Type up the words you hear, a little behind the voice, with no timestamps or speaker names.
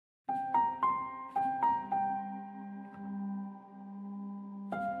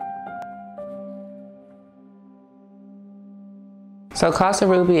So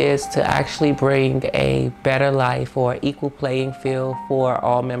Casa is to actually bring a better life or equal playing field for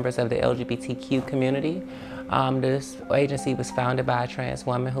all members of the LGBTQ community. This agency was founded by a trans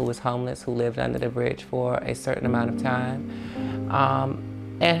woman who was homeless, who lived under the bridge for a certain amount of time.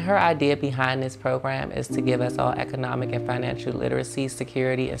 And her idea behind this program is to give us all economic and financial literacy,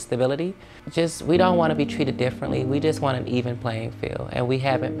 security, and stability. We don't want to be treated differently. We just want an even playing field, and we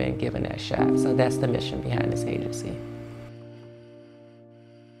haven't been given that shot. So that's the mission behind this agency.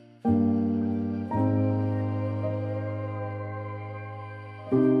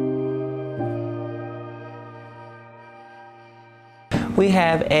 We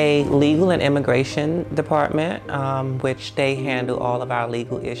have a legal and immigration department, which they handle all of our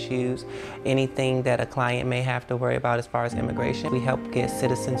legal issues, anything that a client may have to worry about as far as immigration. We help get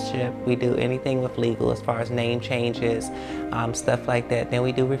citizenship. We do anything with legal as far as name changes, stuff like that. Then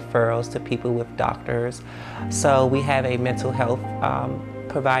we do referrals to people with doctors. So we have a mental health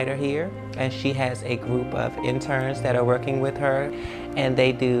provider here, and she has a group of interns that are working with her, and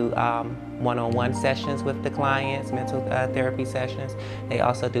they do one-on-one sessions with the clients, mental therapy sessions. They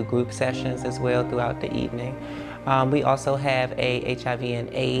also do group sessions as well throughout the evening. We also have a HIV and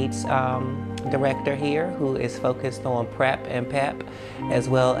AIDS director here who is focused on PrEP and PEP, as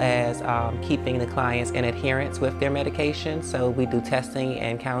well as keeping the clients in adherence with their medication. So we do testing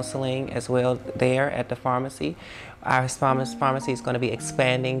and counseling as well there at the pharmacy. Our pharmacy is going to be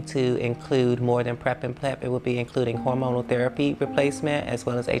expanding to include more than PrEP and PEP. It will be including hormonal therapy replacement as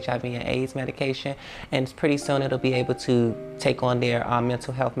well as HIV and AIDS medication. And pretty soon it'll be able to take on their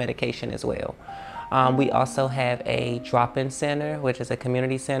mental health medication as well. We also have a drop-in center, which is a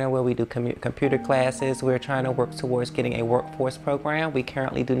community center where we do computer classes. We're trying to work towards getting a workforce program. We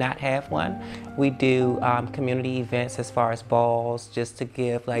currently do not have one. We do community events as far as balls, just to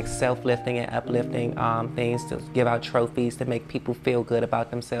give like self-lifting and uplifting things, to give out trophies to make people feel good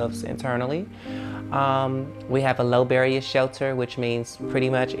about themselves internally. We have a low barrier shelter, which means pretty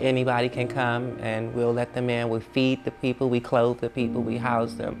much anybody can come and we'll let them in. We feed the people, we clothe the people, we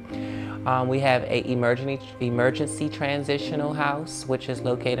house them. We have a emergency transitional house, which is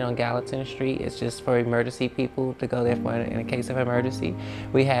located on Gallatin Street. It's just for emergency people to go there for in a case of emergency.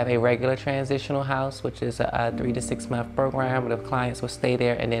 We have a regular transitional house, which is a 3 to 6 month program where the clients will stay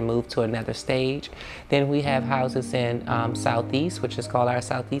there and then move to another stage. Then we have houses in Southeast, which is called our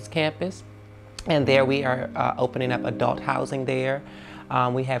Southeast campus. And there we are opening up adult housing there.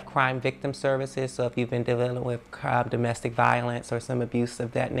 We have crime victim services, so if you've been dealing with domestic violence or some abuse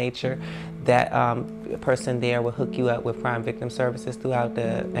of that nature, that person there will hook you up with crime victim services throughout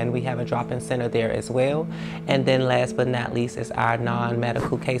and we have a drop-in center there as well. And then last but not least is our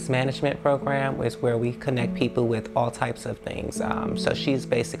non-medical case management program, is where we connect people with all types of things. So she's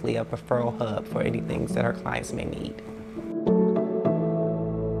basically a referral hub for any things that her clients may need.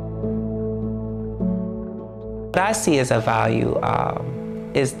 What I see as a value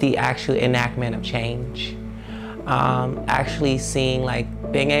is the actual enactment of change. Actually seeing, like,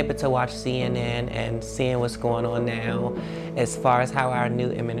 being able to watch CNN and seeing what's going on now as far as how our new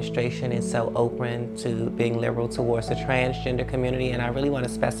administration is so open to being liberal towards the transgender community. And I really want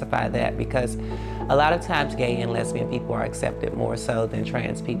to specify that because a lot of times gay and lesbian people are accepted more so than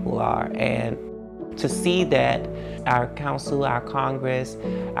trans people are. And to see that our council, our Congress,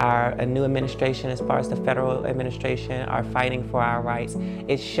 our new administration as far as the federal administration are fighting for our rights,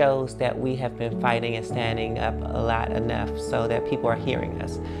 it shows that we have been fighting and standing up a lot enough so that people are hearing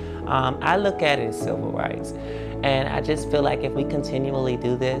us. I look at it as civil rights. And I just feel like if we continually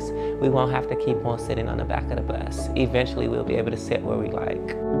do this, we won't have to keep on sitting on the back of the bus. Eventually we'll be able to sit where we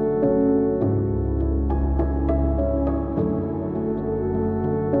like.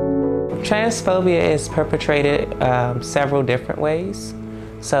 Transphobia is perpetrated several different ways.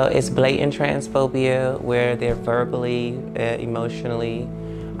 So it's blatant transphobia where they're verbally, emotionally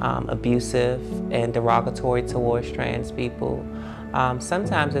abusive and derogatory towards trans people.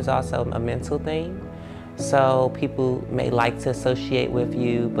 Sometimes it's also a mental thing. So people may like to associate with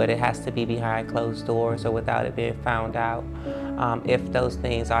you, but it has to be behind closed doors or without it being found out. If those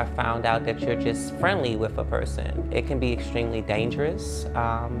things are found out that you're just friendly with a person, it can be extremely dangerous.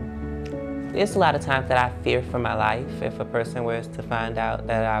 There's a lot of times that I fear for my life if a person was to find out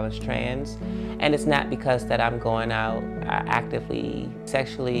that I was trans. And it's not because that I'm going out actively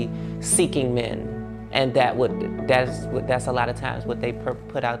sexually seeking men. And that's a lot of times what they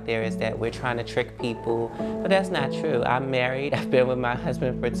put out there is that we're trying to trick people. But that's not true. I'm married. I've been with my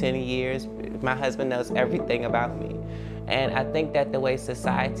husband for 10 years. My husband knows everything about me. And I think that the way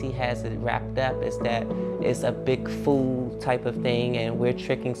society has it wrapped up is that it's a big fool type of thing and we're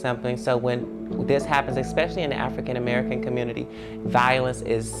tricking something. So when this happens, especially in the African American community, violence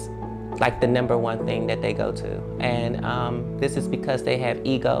is like the #1 thing that they go to. And this is because they have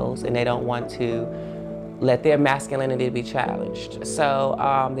egos and they don't want to let their masculinity be challenged. So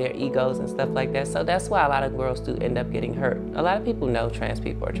their egos and stuff like that. So that's why a lot of girls do end up getting hurt. A lot of people know trans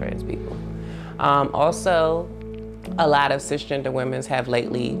people are trans people. Also, a lot of cisgender women have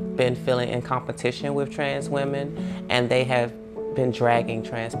lately been feeling in competition with trans women, and they have been dragging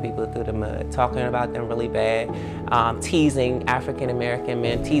trans people through the mud, talking about them really bad, teasing African American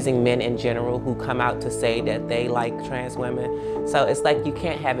men, teasing men in general who come out to say that they like trans women. So it's like you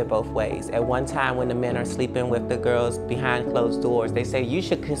can't have it both ways. At one time when the men are sleeping with the girls behind closed doors, they say you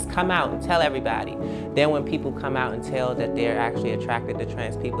should just come out and tell everybody. Then when people come out and tell that they're actually attracted to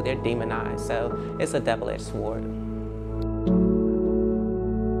trans people, they're demonized. So it's a double-edged sword.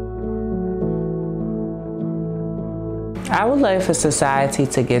 I would like for society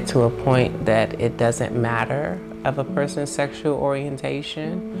to get to a point that it doesn't matter of a person's sexual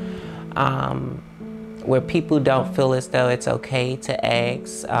orientation, where people don't feel as though it's okay to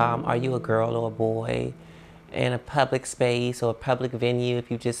ask, are you a girl or a boy, in a public space or a public venue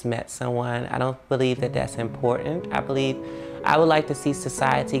if you just met someone. I don't believe that that's important. I would like to see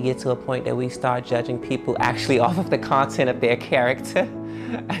society get to a point that we start judging people actually off of the content of their character.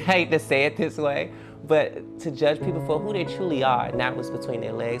 I hate to say it this way, but to judge people for who they truly are, not what's between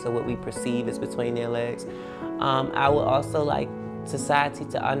their legs or what we perceive is between their legs. I would also like society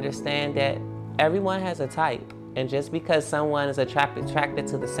to understand that everyone has a type. And just because someone is attracted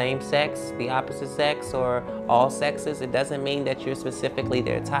to the same sex, the opposite sex, or all sexes, it doesn't mean that you're specifically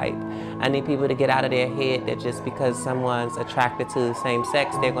their type. I need people to get out of their head that just because someone's attracted to the same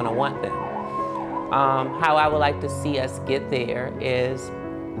sex, they're gonna want them. How I would like to see us get there is,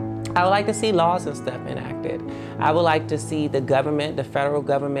 I would like to see laws and stuff enacted. I would like to see the government, the federal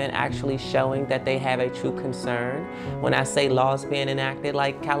government, actually showing that they have a true concern. When I say laws being enacted,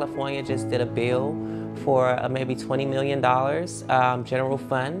 like California just did a bill for maybe $20 million general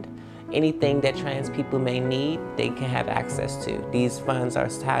fund. Anything that trans people may need, they can have access to. These funds are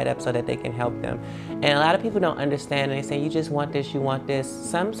tied up so that they can help them. And a lot of people don't understand, and they say, you just want this, you want this.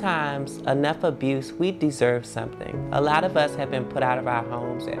 Sometimes enough abuse, we deserve something. A lot of us have been put out of our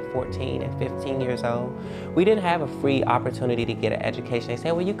homes at 14 and 15 years old. We didn't have a free opportunity to get an education. They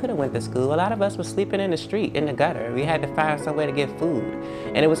say, well, you could have went to school. A lot of us were sleeping in the street, in the gutter. We had to find somewhere to get food.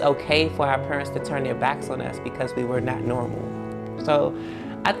 And it was okay for our parents to turn their backs on us because we were not normal. So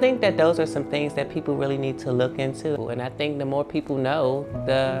I think that those are some things that people really need to look into. And I think the more people know,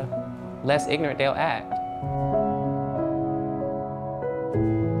 the less ignorant they'll act.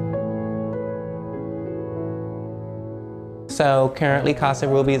 So currently Casa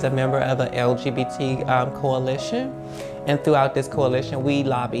Ruby is a member of an LGBT coalition. And throughout this coalition, we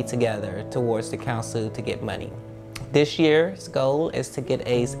lobby together towards the council to get money. This year's goal is to get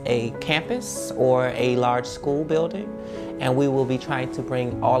a campus or a large school building, and we will be trying to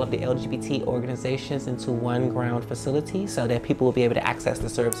bring all of the LGBT organizations into one ground facility so that people will be able to access the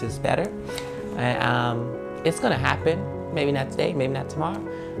services better. And, it's gonna happen, maybe not today, maybe not tomorrow,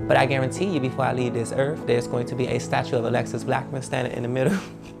 but I guarantee you before I leave this earth, there's going to be a statue of Alexis Blackman standing in the middle.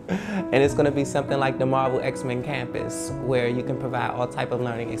 And it's going to be something like the Marvel X-Men campus, where you can provide all type of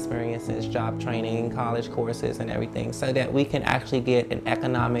learning experiences, job training, college courses, and everything, so that we can actually get an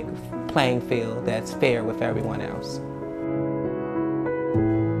economic playing field that's fair with everyone else.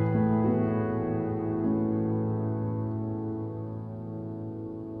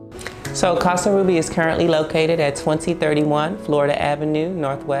 So Casa Ruby is currently located at 2031 Florida Avenue,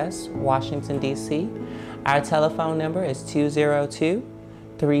 Northwest, Washington, D.C. Our telephone number is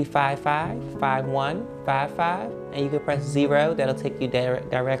 202-355-5155, and you can press 0. That'll take you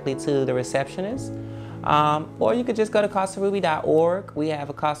directly to the receptionist. Or you could just go to casaruby.org. We have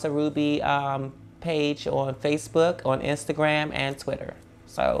a Casa Ruby page on Facebook, on Instagram, and Twitter.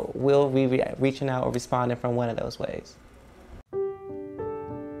 So we'll be reaching out or responding from one of those ways.